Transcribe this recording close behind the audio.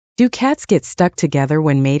Do cats get stuck together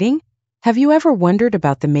when mating? Have you ever wondered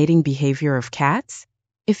about the mating behavior of cats?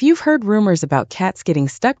 If you've heard rumors about cats getting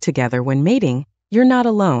stuck together when mating, you're not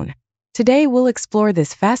alone. Today we'll explore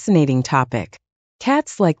this fascinating topic.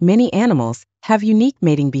 Cats, like many animals, have unique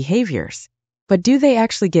mating behaviors. But do they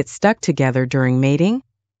actually get stuck together during mating?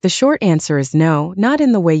 The short answer is no, not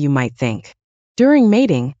in the way you might think. During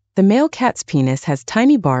mating, the male cat's penis has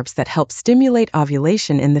tiny barbs that help stimulate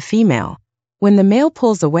ovulation in the female. When the male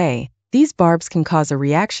pulls away, these barbs can cause a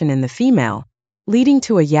reaction in the female, leading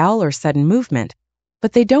to a yowl or sudden movement,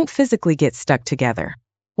 but they don't physically get stuck together.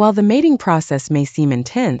 While the mating process may seem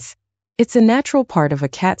intense, it's a natural part of a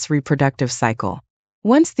cat's reproductive cycle.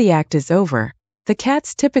 Once the act is over, the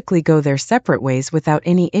cats typically go their separate ways without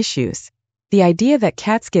any issues. The idea that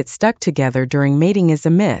cats get stuck together during mating is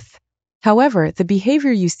a myth. However, the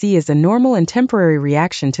behavior you see is a normal and temporary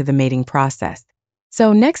reaction to the mating process.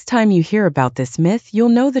 So next time you hear about this myth, you'll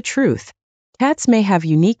know the truth. Cats may have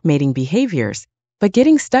unique mating behaviors, but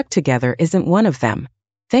getting stuck together isn't one of them.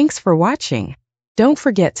 Thanks for watching. Don't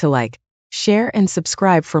forget to like, share, and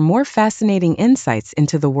subscribe for more fascinating insights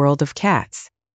into the world of cats.